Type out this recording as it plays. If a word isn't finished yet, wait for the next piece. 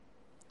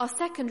Our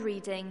second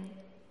reading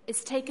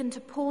is taken to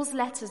Paul's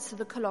letter to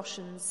the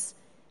Colossians,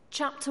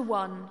 chapter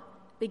 1,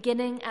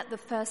 beginning at the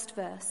first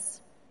verse.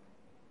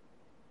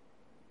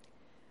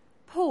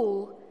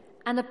 Paul,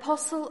 an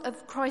apostle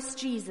of Christ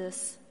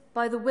Jesus,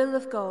 by the will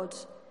of God,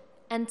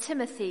 and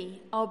Timothy,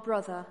 our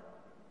brother,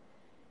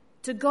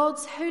 to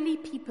God's holy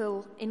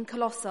people in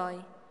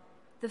Colossae,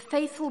 the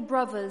faithful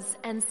brothers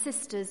and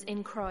sisters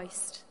in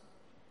Christ.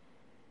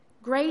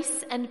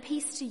 Grace and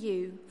peace to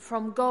you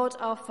from God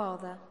our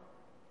Father.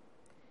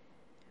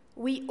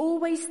 We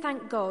always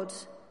thank God,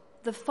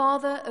 the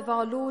Father of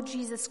our Lord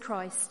Jesus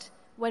Christ,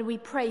 when we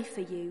pray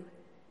for you,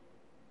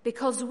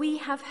 because we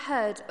have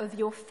heard of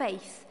your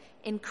faith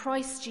in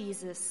Christ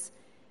Jesus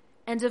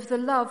and of the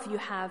love you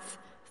have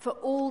for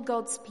all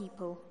God's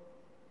people,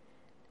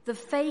 the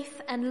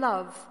faith and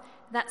love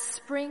that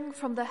spring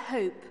from the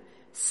hope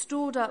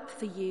stored up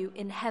for you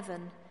in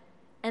heaven,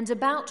 and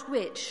about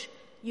which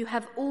you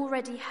have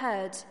already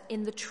heard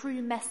in the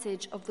true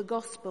message of the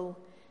gospel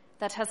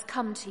that has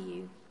come to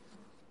you.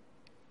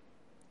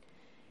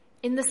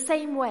 In the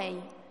same way,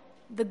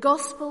 the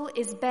gospel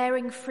is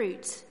bearing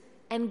fruit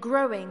and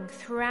growing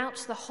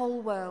throughout the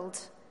whole world,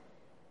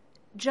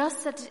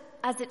 just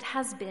as it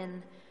has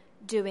been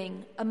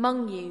doing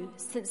among you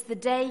since the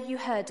day you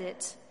heard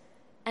it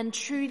and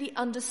truly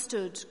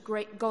understood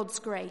God's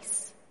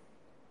grace.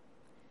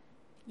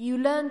 You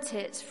learnt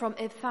it from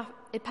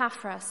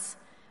Epaphras,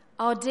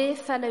 our dear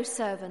fellow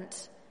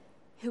servant,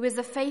 who is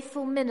a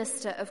faithful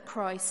minister of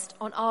Christ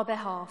on our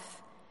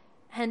behalf,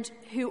 and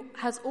who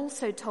has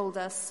also told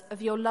us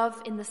of your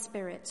love in the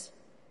Spirit.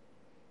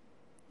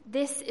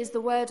 This is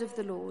the word of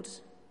the Lord.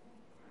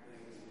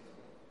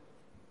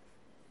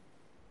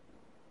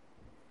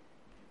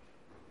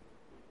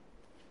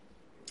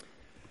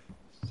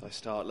 As I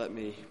start, let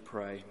me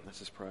pray.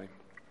 Let us pray.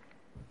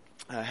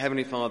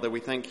 Heavenly Father, we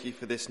thank you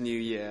for this new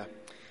year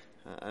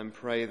and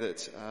pray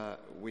that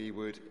we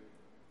would,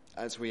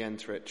 as we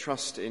enter it,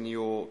 trust in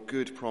your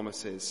good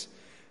promises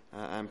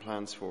and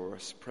plans for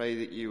us. Pray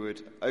that you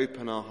would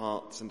open our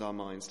hearts and our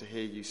minds to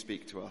hear you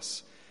speak to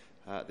us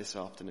this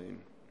afternoon.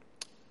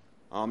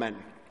 Amen.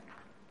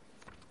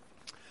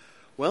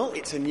 Well,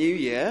 it's a new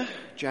year,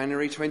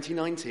 January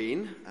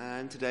 2019,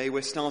 and today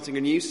we're starting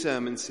a new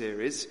sermon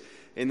series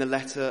in the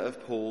letter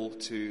of Paul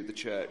to the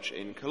church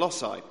in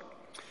Colossae.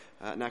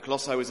 Now,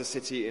 Colossae was a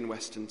city in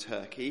western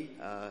Turkey,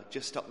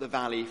 just up the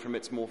valley from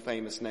its more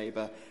famous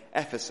neighbour,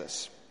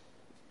 Ephesus.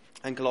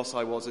 And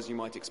Colossae was, as you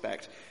might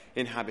expect,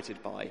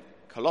 inhabited by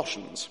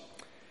Colossians.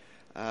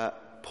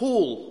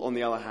 Paul, on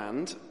the other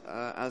hand,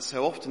 as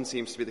so often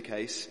seems to be the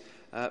case,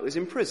 was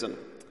in prison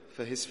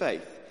for his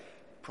faith,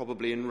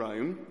 probably in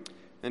Rome,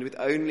 and with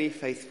only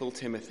faithful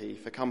Timothy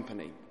for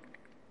company.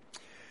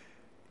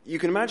 You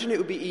can imagine it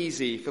would be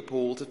easy for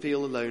Paul to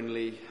feel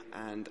lonely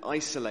and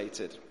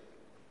isolated.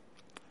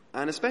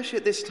 And especially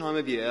at this time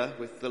of year,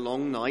 with the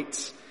long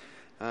nights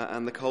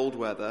and the cold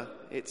weather,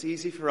 it's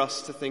easy for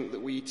us to think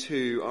that we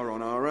too are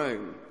on our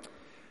own.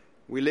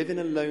 We live in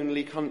a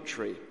lonely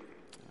country.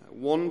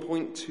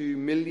 1.2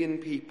 million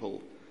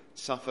people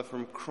suffer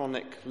from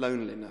chronic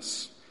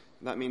loneliness.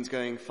 That means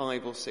going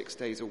 5 or 6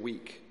 days a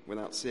week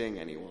without seeing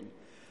anyone.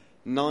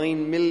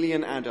 9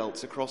 million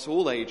adults across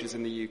all ages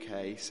in the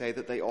UK say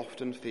that they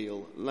often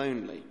feel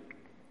lonely.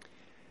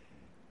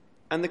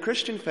 And the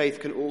Christian faith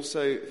can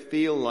also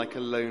feel like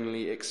a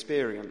lonely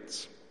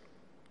experience.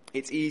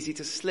 It's easy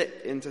to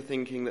slip into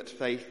thinking that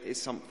faith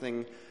is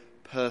something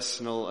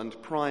personal and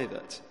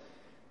private.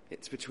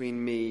 It's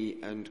between me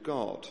and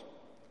God,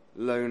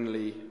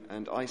 lonely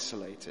and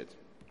isolated.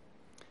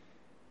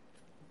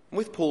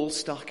 With Paul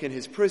stuck in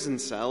his prison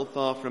cell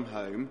far from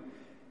home,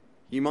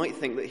 you might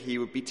think that he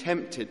would be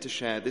tempted to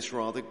share this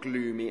rather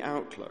gloomy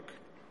outlook.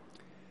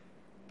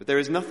 But there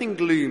is nothing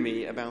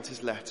gloomy about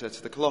his letter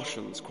to the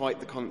Colossians, quite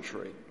the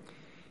contrary.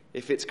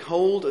 If it's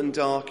cold and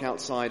dark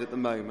outside at the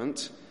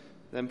moment,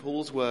 then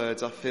Paul's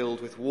words are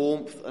filled with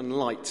warmth and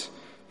light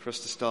for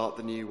us to start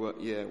the new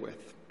year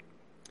with.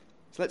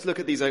 So let's look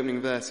at these opening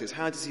verses.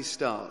 How does he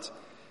start?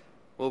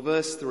 Well,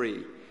 verse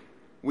 3,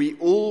 we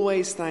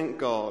always thank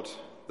God,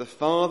 the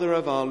Father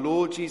of our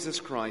Lord Jesus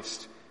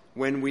Christ,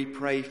 when we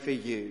pray for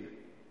you.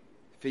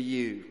 For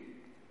you.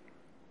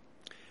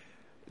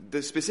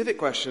 The specific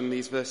question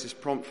these verses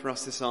prompt for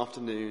us this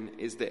afternoon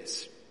is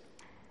this.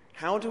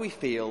 How do we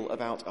feel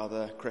about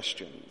other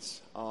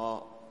Christians,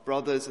 our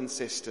brothers and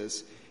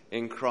sisters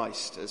in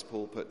Christ, as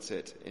Paul puts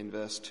it in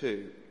verse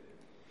 2?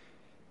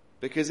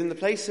 Because in the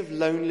place of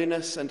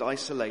loneliness and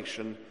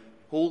isolation,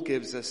 Paul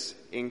gives us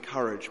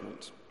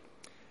encouragement.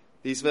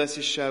 These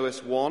verses show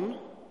us, 1,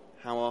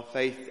 how our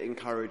faith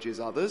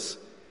encourages others,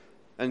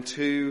 and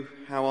 2,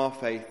 how our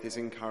faith is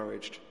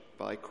encouraged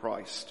by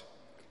Christ.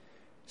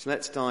 So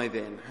let's dive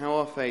in. How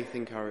our faith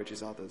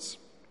encourages others.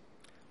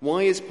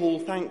 Why is Paul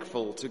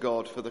thankful to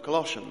God for the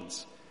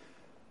Colossians?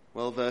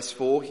 Well, verse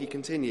 4, he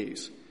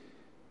continues,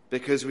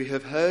 because we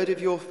have heard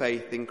of your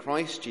faith in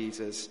Christ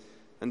Jesus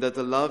and of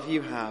the love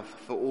you have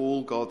for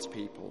all God's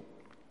people.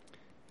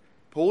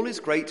 Paul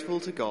is grateful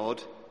to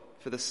God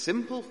for the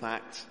simple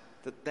fact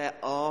that there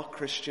are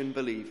Christian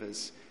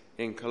believers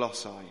in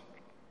Colossae.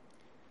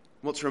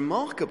 What's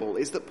remarkable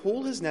is that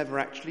Paul has never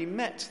actually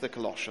met the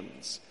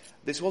Colossians.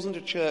 This wasn't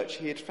a church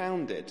he had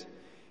founded.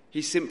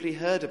 He simply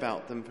heard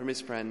about them from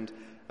his friend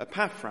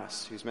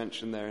Epaphras, who's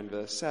mentioned there in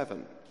verse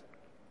 7.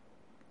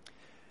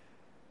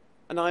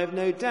 And I have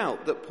no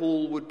doubt that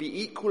Paul would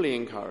be equally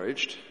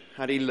encouraged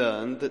had he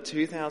learned that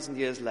 2,000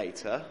 years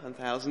later and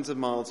thousands of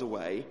miles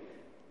away,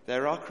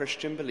 there are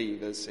Christian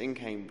believers in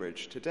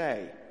Cambridge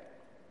today.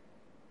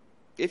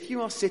 If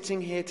you are sitting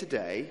here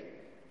today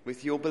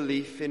with your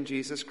belief in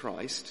Jesus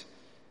Christ,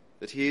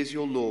 that he is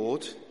your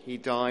Lord, he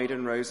died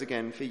and rose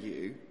again for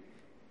you,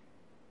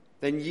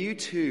 then you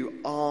too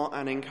are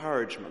an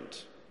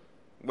encouragement,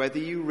 whether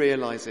you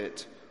realize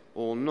it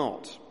or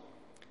not.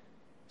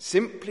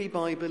 Simply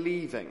by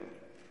believing,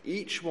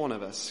 each one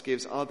of us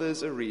gives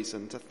others a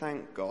reason to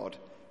thank God,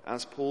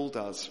 as Paul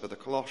does for the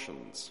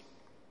Colossians.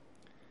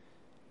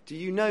 Do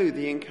you know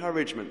the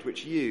encouragement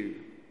which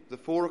you, the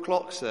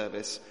 4:00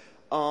 service,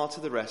 are to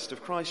the rest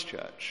of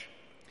Christchurch?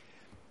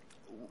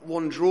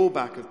 One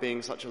drawback of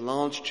being such a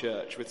large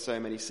church with so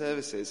many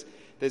services,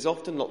 there's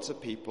often lots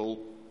of people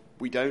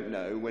we don't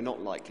know, we're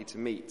not likely to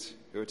meet,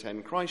 who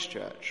attend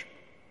Christchurch.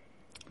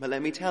 But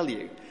let me tell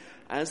you,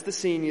 as the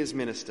seniors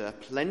minister,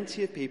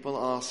 plenty of people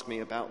ask me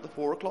about the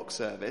 4:00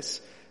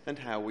 service and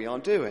how we are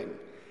doing.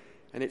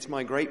 And it's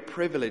my great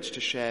privilege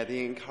to share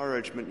the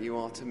encouragement you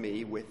are to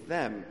me with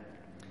them.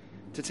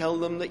 To tell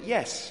them that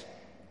yes,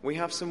 we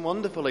have some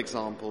wonderful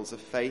examples of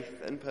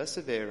faith and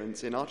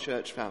perseverance in our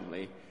church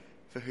family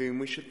for whom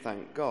we should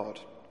thank God.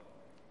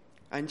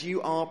 And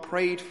you are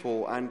prayed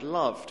for and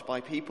loved by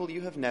people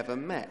you have never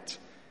met,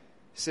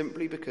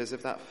 simply because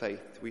of that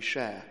faith we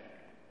share.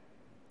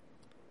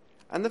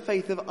 And the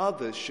faith of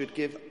others should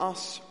give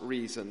us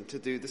reason to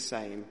do the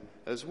same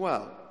as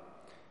well.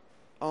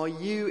 Are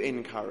you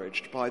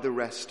encouraged by the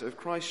rest of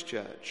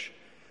Christchurch?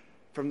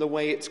 From the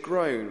way it's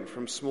grown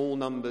from small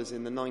numbers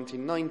in the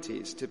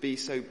 1990s to be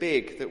so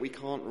big that we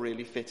can't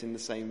really fit in the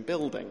same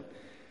building?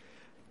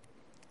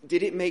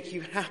 Did it make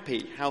you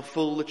happy how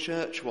full the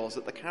church was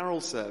at the carol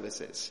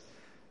services?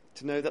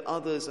 To know that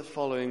others are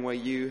following where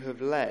you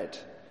have led,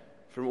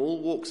 from all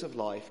walks of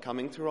life,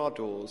 coming through our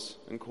doors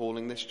and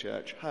calling this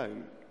church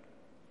home?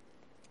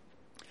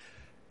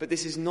 But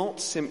this is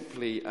not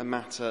simply a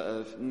matter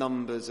of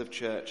numbers of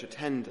church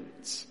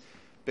attendance,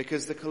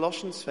 because the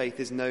Colossians' faith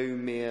is no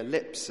mere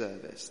lip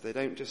service. They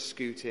don't just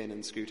scoot in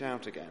and scoot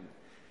out again.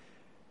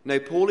 No,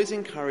 Paul is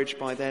encouraged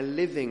by their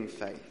living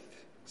faith.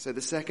 So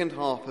the second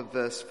half of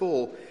verse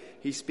 4,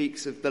 he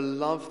speaks of the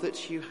love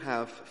that you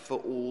have for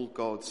all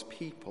God's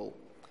people.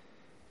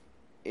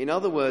 In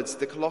other words,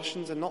 the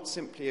Colossians are not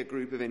simply a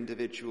group of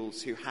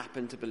individuals who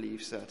happen to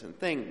believe certain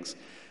things.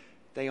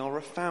 They are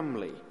a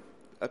family,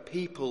 a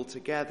people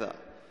together.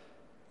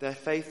 Their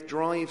faith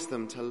drives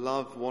them to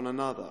love one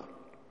another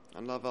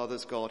and love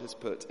others God has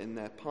put in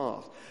their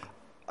path.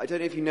 I don't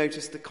know if you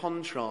noticed the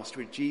contrast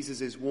with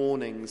Jesus'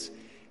 warnings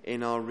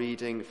in our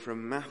reading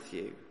from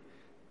Matthew,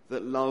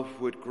 that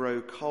love would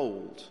grow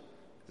cold,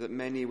 that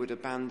many would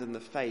abandon the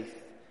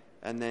faith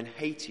and then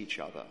hate each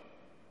other.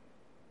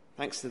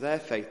 Thanks to their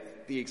faith,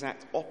 the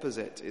exact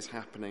opposite is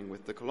happening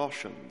with the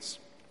Colossians.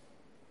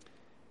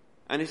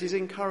 And it is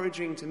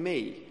encouraging to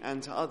me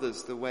and to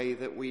others the way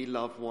that we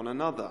love one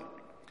another.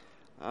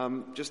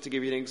 Just to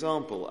give you an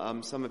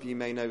example, some of you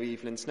may know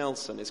Evelyn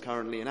Snelson is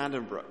currently in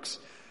Addenbrooke's.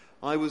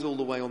 I was all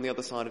the way on the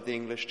other side of the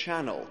English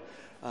Channel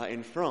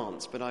in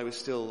France, but I was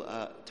still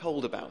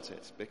told about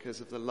it because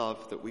of the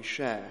love that we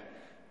share,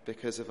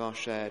 because of our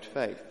shared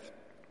faith.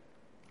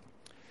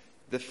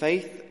 The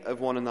faith of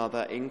one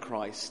another in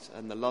Christ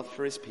and the love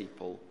for his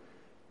people,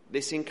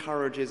 this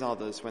encourages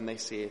others when they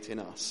see it in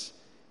us,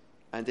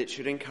 and it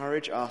should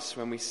encourage us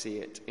when we see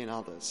it in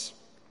others.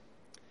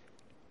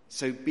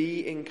 So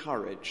be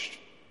encouraged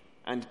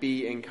and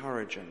be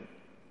encouraging.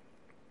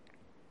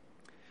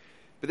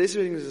 But this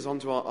brings us on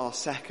to our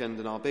second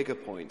and our bigger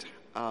point,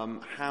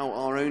 how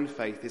our own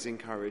faith is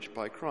encouraged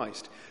by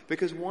Christ.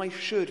 Because why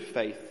should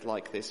faith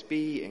like this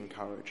be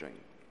encouraging?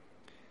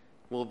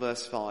 Well,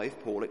 verse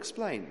 5, Paul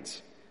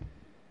explains.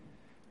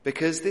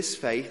 Because this is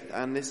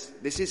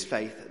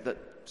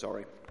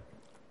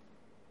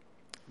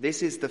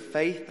the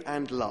faith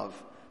and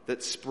love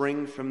that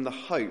spring from the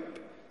hope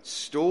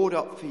stored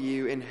up for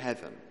you in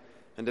heaven,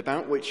 and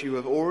about which you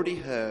have already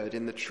heard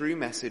in the true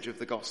message of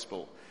the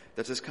gospel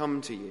that has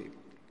come to you.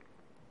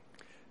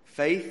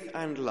 Faith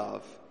and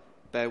love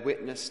bear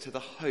witness to the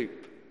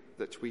hope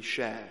that we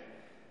share.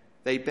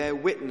 They bear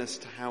witness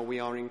to how we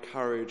are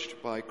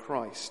encouraged by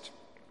Christ.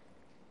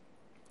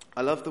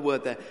 I love the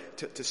word there,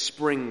 to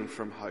spring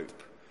from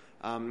hope.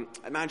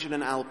 Imagine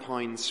an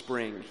alpine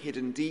spring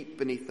hidden deep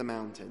beneath the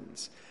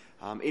mountains,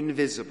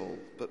 invisible,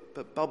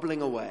 but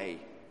bubbling away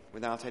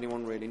without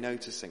anyone really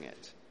noticing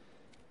it.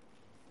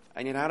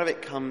 And yet out of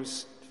it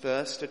comes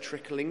first a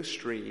trickling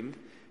stream,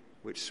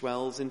 which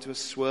swells into a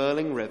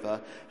swirling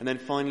river and then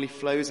finally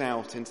flows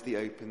out into the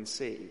open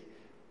sea,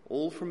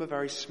 all from a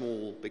very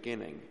small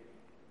beginning.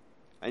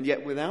 And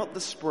yet without the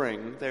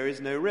spring, there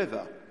is no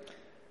river.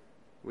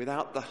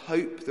 Without the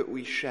hope that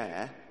we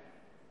share,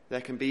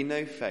 there can be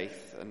no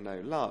faith and no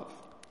love.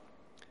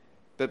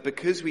 But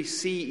because we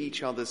see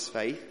each other's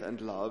faith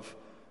and love,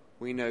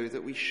 we know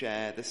that we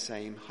share the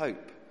same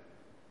hope,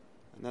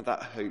 and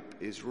that hope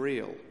is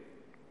real.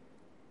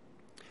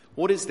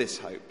 What is this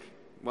hope?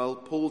 Well,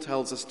 Paul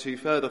tells us two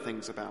further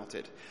things about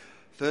it.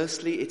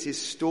 Firstly, it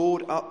is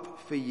stored up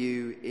for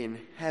you in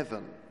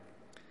heaven.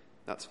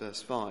 That's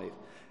verse 5.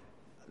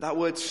 That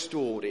word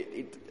stored,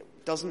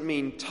 it doesn't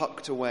mean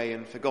tucked away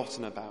and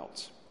forgotten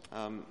about.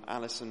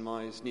 Alice and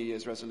my New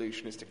Year's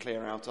resolution is to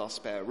clear out our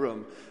spare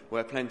room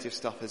where plenty of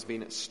stuff has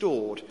been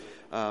stored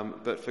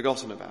but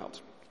forgotten about.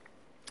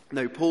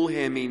 No, Paul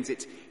here means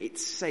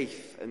it's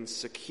safe and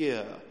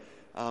secure,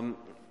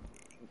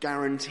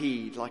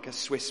 guaranteed like a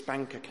Swiss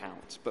bank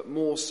account, but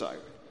more so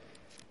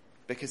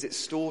because it's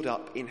stored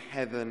up in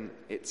heaven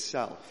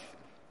itself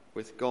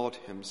with God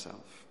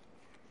himself.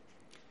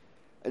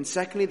 And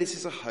secondly, this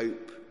is a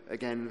hope,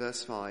 again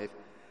verse 5,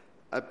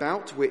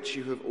 about which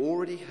you have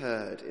already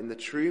heard in the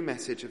true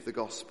message of the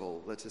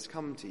gospel that has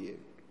come to you.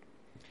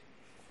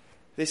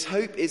 This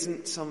hope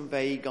isn't some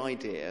vague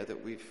idea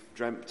that we've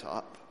dreamt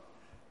up,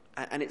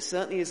 and it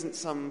certainly isn't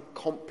some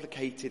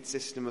complicated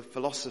system of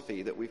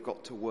philosophy that we've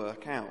got to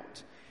work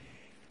out.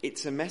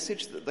 It's a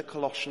message that the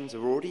Colossians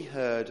have already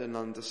heard and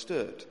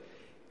understood.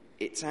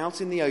 It's out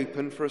in the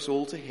open for us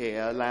all to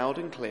hear, loud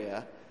and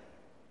clear.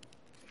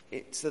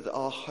 It's that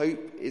our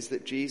hope is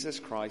that Jesus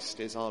Christ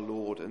is our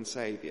Lord and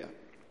Saviour.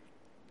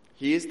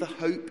 He is the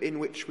hope in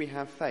which we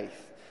have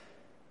faith,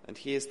 and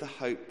he is the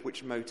hope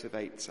which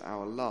motivates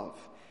our love.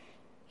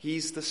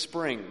 He's the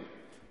spring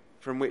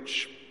from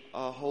which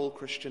our whole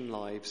Christian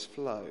lives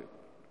flow.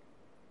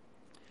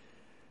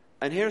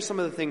 And here are some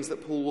of the things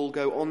that Paul will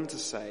go on to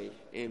say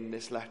in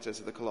this letter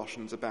to the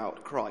Colossians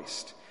about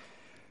Christ.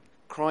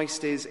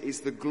 Christ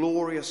is the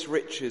glorious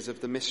riches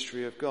of the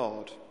mystery of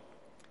God.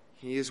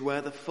 He is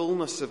where the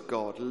fullness of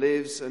God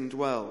lives and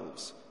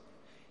dwells.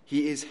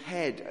 He is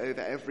head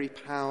over every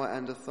power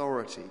and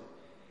authority.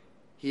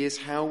 He is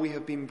how we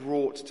have been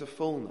brought to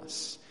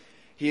fullness.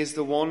 He is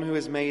the one who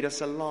has made us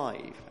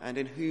alive and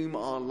in whom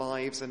our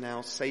lives are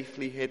now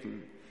safely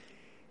hidden.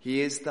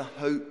 He is the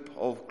hope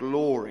of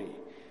glory.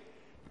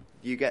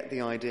 You get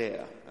the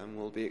idea, and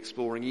we'll be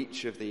exploring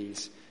each of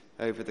these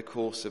over the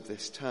course of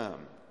this term.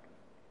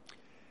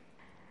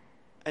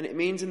 And it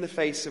means in the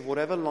face of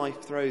whatever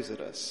life throws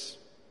at us,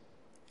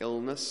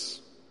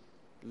 illness,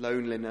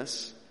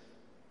 loneliness,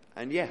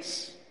 and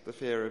yes, the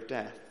fear of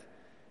death,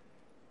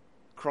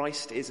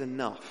 Christ is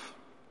enough.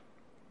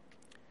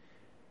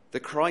 The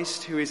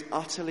Christ who is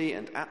utterly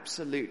and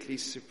absolutely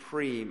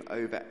supreme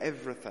over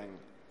everything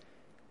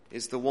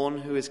is the one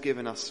who has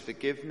given us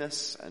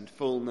forgiveness and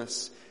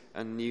fullness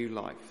and new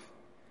life.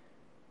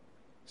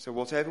 So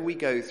whatever we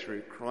go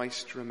through,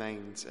 Christ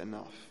remains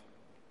enough.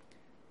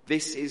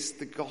 This is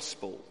the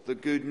gospel, the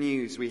good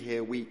news we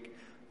hear week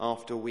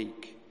after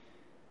week.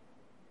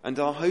 And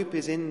our hope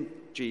is in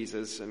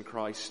Jesus and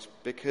Christ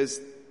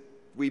because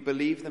we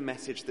believe the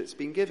message that's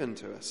been given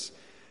to us.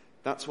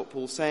 That's what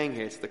Paul's saying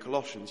here to the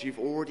Colossians. You've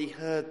already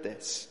heard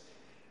this.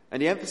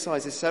 And he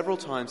emphasizes several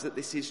times that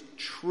this is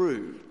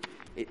true.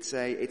 It's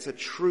a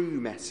true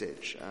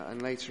message.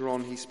 And later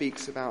on he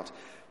speaks about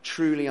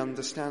truly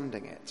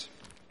understanding it.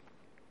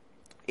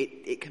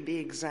 It can be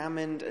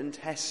examined and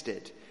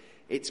tested.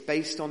 It's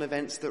based on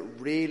events that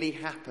really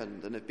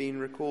happened and have been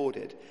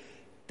recorded.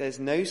 There's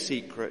no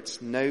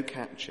secrets, no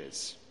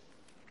catches.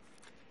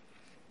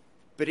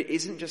 But it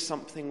isn't just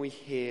something we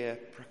hear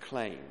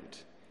proclaimed.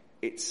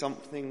 It's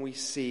something we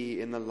see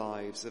in the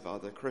lives of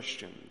other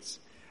Christians.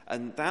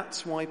 And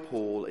that's why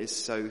Paul is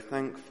so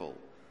thankful.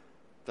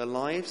 The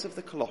lives of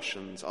the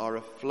Colossians are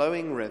a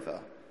flowing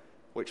river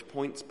which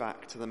points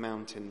back to the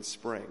mountain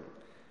spring.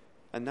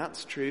 And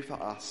that's true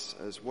for us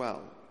as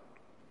well.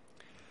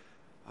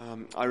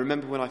 I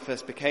remember when I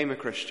first became a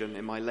Christian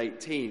in my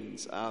late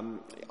teens,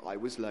 I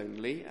was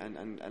lonely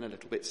and a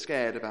little bit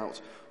scared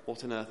about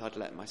what on earth I'd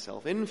let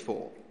myself in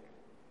for.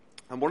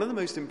 And one of the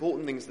most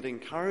important things that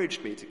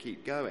encouraged me to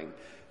keep going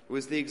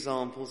was the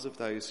examples of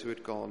those who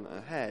had gone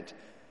ahead,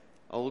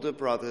 older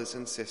brothers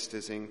and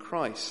sisters in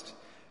Christ,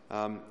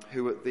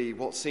 who at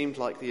what seemed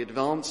like the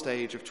advanced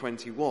age of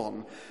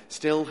 21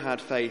 still had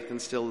faith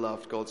and still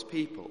loved God's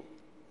people.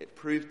 It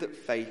proved that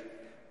faith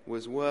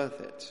was worth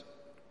it.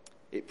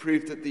 It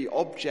proved that the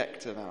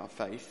object of our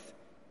faith,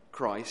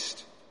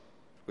 Christ,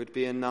 would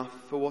be enough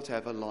for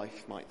whatever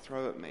life might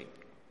throw at me.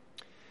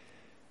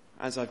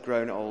 As I've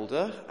grown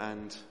older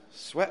and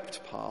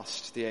swept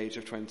past the age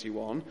of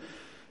 21,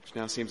 which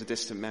now seems a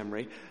distant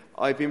memory,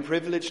 I've been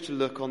privileged to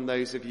look on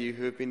those of you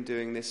who have been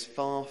doing this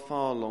far,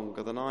 far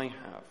longer than I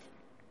have,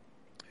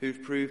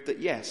 who've proved that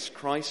yes,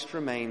 Christ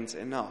remains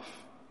enough,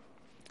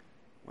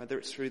 whether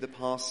it's through the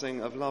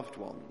passing of loved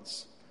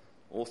ones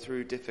or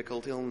through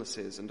difficult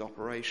illnesses and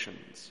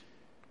operations.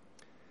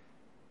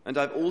 And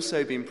I've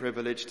also been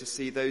privileged to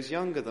see those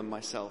younger than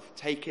myself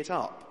take it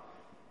up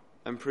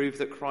and prove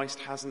that Christ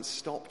hasn't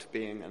stopped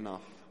being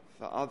enough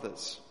for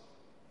others.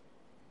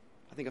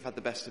 I think I've had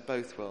the best of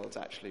both worlds,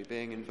 actually,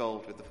 being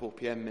involved with the 4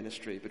 p.m.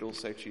 ministry, but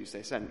also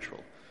Tuesday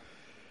Central.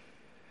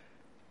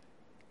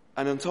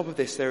 And on top of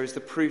this, there is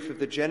the proof of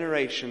the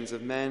generations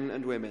of men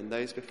and women,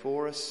 those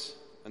before us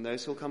and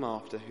those who'll come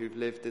after, who've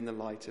lived in the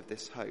light of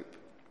this hope,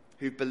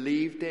 who've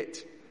believed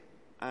it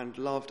and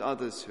loved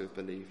others who have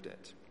believed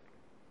it.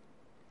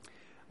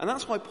 And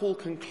that's why Paul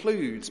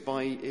concludes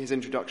by his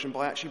introduction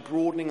by actually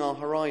broadening our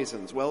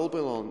horizons well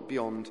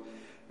beyond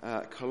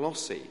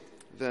Colossae.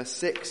 Verse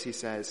 6, he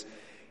says,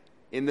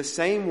 "In the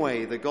same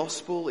way, the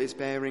gospel is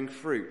bearing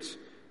fruit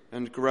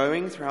and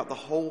growing throughout the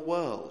whole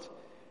world,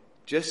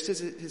 just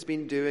as it has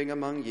been doing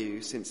among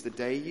you since the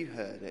day you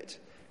heard it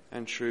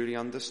and truly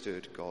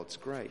understood God's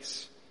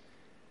grace."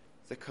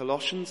 The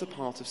Colossians are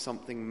part of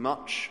something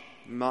much,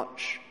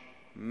 much,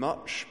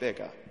 much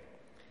bigger.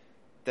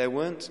 There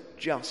weren't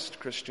just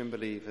Christian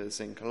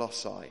believers in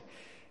Colossae.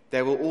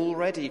 There were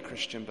already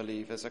Christian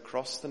believers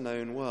across the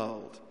known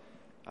world,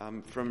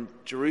 from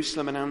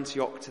Jerusalem and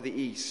Antioch to the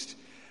east,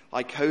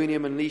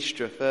 Iconium and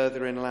Lystra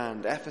further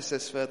inland,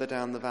 Ephesus further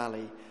down the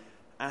valley,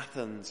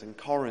 Athens and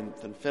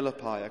Corinth and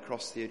Philippi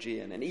across the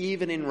Aegean, and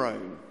even in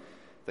Rome,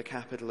 the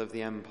capital of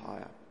the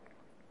empire.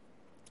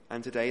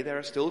 And today there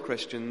are still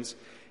Christians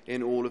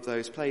in all of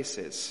those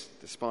places,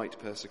 despite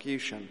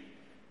persecution.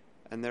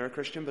 And there are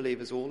Christian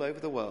believers all over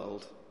the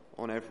world,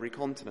 on every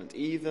continent,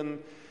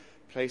 even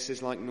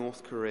places like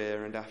North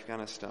Korea and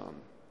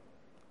Afghanistan,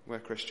 where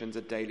Christians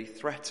are daily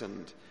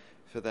threatened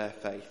for their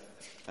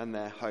faith and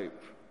their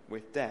hope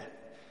with death.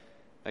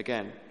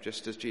 Again,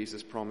 just as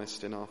Jesus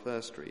promised in our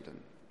first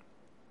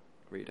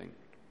reading.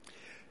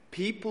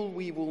 People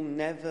we will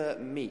never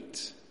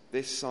meet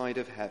this side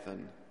of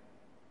heaven,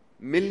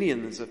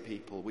 millions of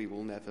people we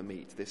will never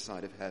meet this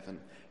side of heaven,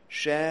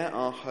 share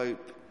our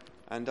hope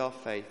and our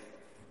faith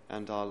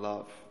and our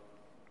love.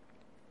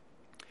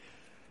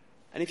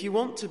 And if you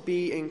want to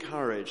be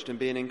encouraged and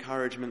be an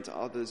encouragement to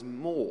others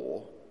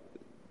more,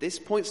 this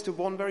points to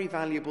one very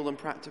valuable and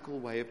practical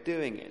way of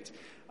doing it.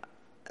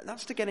 And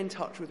that's to get in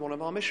touch with one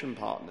of our mission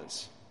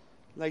partners.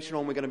 Later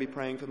on, we're going to be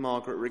praying for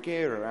Margaret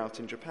Reguera out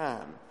in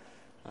Japan.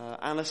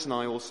 Alice and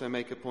I also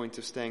make a point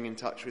of staying in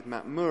touch with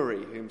Matt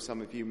Murray, whom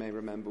some of you may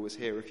remember was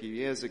here a few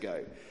years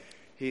ago.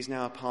 He's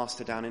now a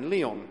pastor down in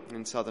Lyon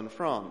in southern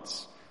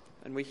France,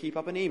 and we keep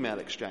up an email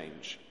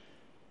exchange.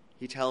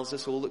 He tells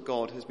us all that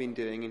God has been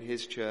doing in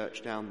his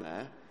church down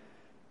there.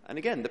 And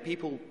again, the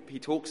people he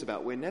talks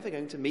about, we're never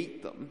going to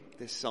meet them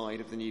this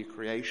side of the new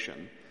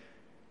creation,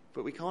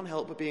 but we can't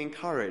help but be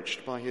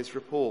encouraged by his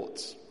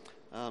reports.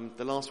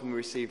 The last one we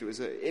received, it was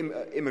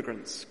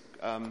immigrants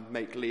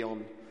make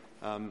Lyon.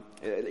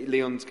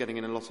 Lyon's getting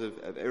in a lot of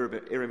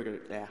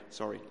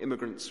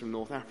immigrants from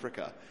North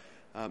Africa,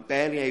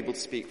 barely able to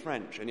speak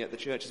French, and yet the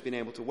church has been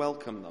able to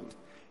welcome them,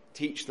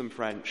 teach them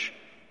French,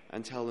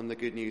 and tell them the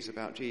good news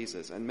about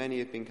Jesus, and many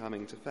have been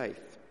coming to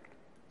faith.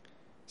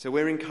 So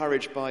we're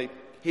encouraged by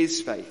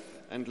his faith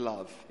and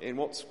love in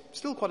what's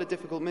still quite a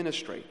difficult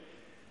ministry.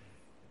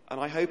 And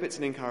I hope it's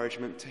an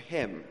encouragement to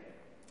him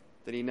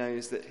that he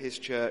knows that his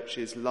church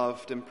is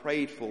loved and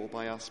prayed for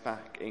by us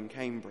back in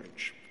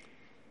Cambridge.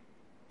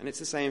 And it's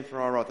the same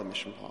for our other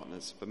mission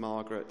partners, for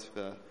Margaret,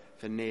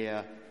 for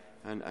Nia,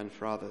 and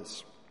for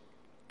others.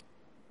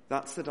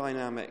 That's the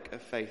dynamic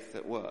of faith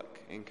at work,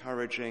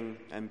 encouraging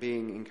and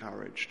being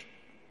encouraged.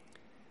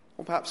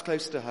 Or perhaps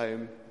closer to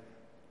home,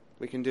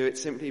 we can do it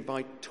simply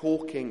by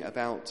talking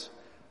about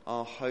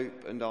our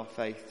hope and our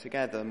faith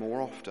together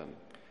more often.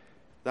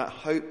 That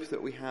hope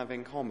that we have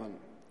in common.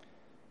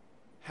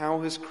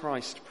 How has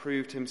Christ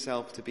proved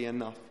himself to be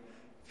enough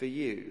for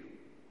you?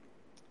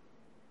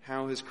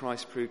 How has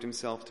Christ proved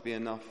himself to be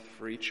enough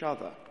for each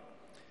other?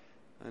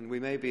 And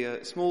we may be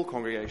a small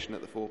congregation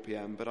at the 4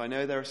 p.m, but I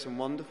know there are some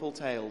wonderful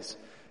tales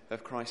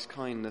of Christ's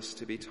kindness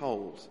to be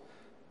told.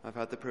 I've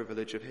had the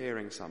privilege of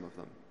hearing some of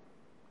them.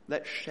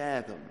 Let's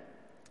share them.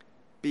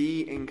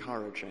 Be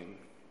encouraging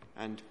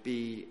and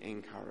be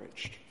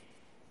encouraged.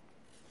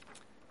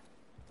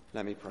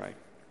 Let me pray.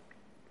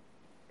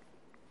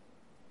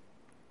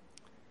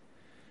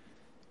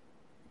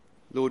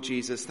 Lord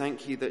Jesus,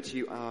 thank you that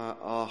you are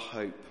our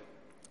hope,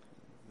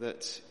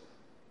 that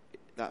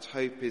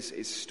hope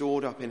is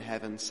stored up in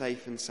heaven,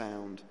 safe and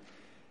sound,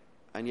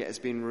 and yet has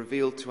been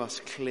revealed to us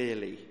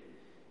clearly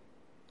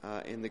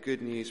in the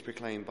good news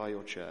proclaimed by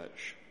your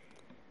church.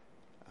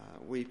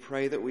 We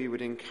pray that we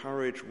would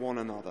encourage one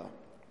another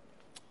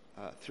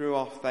through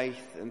our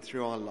faith and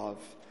through our love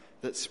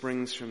that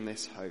springs from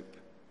this hope.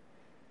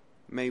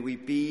 May we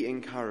be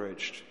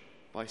encouraged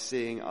by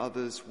seeing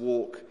others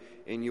walk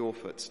in your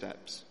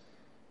footsteps,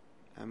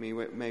 and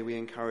may we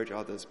encourage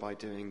others by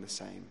doing the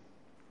same.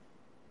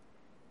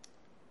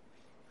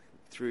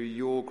 Through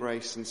your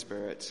grace and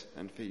spirit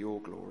and for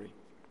your glory.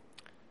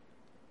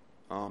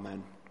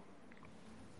 Amen.